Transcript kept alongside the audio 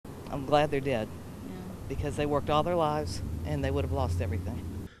I'm glad they're dead because they worked all their lives and they would have lost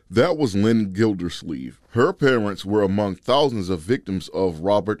everything. That was Lynn Gildersleeve. Her parents were among thousands of victims of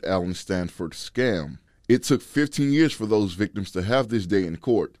Robert Allen Stanford's scam. It took 15 years for those victims to have this day in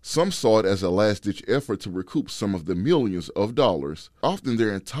court. Some saw it as a last-ditch effort to recoup some of the millions of dollars, often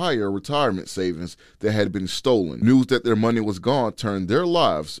their entire retirement savings that had been stolen. News that their money was gone turned their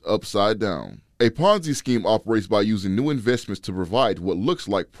lives upside down. A Ponzi scheme operates by using new investments to provide what looks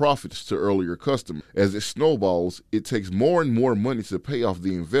like profits to earlier customers. As it snowballs, it takes more and more money to pay off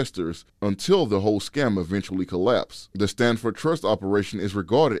the investors until the whole scam eventually collapses. The Stanford Trust operation is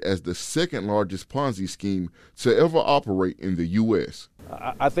regarded as the second largest Ponzi scheme to ever operate in the U.S.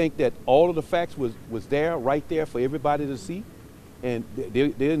 I think that all of the facts was there, right there for everybody to see. And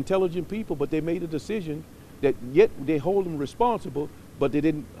they're intelligent people, but they made a decision that yet they hold them responsible, but they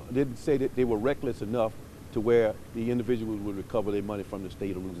didn't say that they were reckless enough to where the individuals would recover their money from the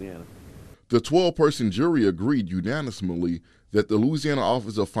state of Louisiana. The 12-person jury agreed unanimously that the Louisiana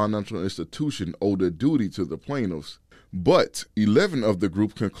Office of Financial Institution owed a duty to the plaintiffs, but 11 of the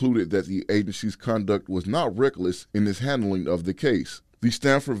group concluded that the agency's conduct was not reckless in its handling of the case. The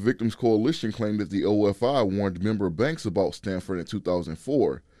Stanford Victims Coalition claimed that the OFI warned member banks about Stanford in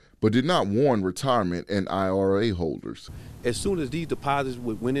 2004, but did not warn retirement and IRA holders. As soon as these deposits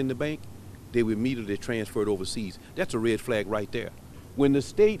went in the bank, they were immediately transferred overseas. That's a red flag right there. When the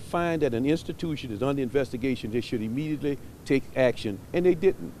state finds that an institution is under investigation, they should immediately take action, and they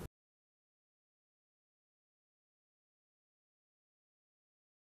didn't.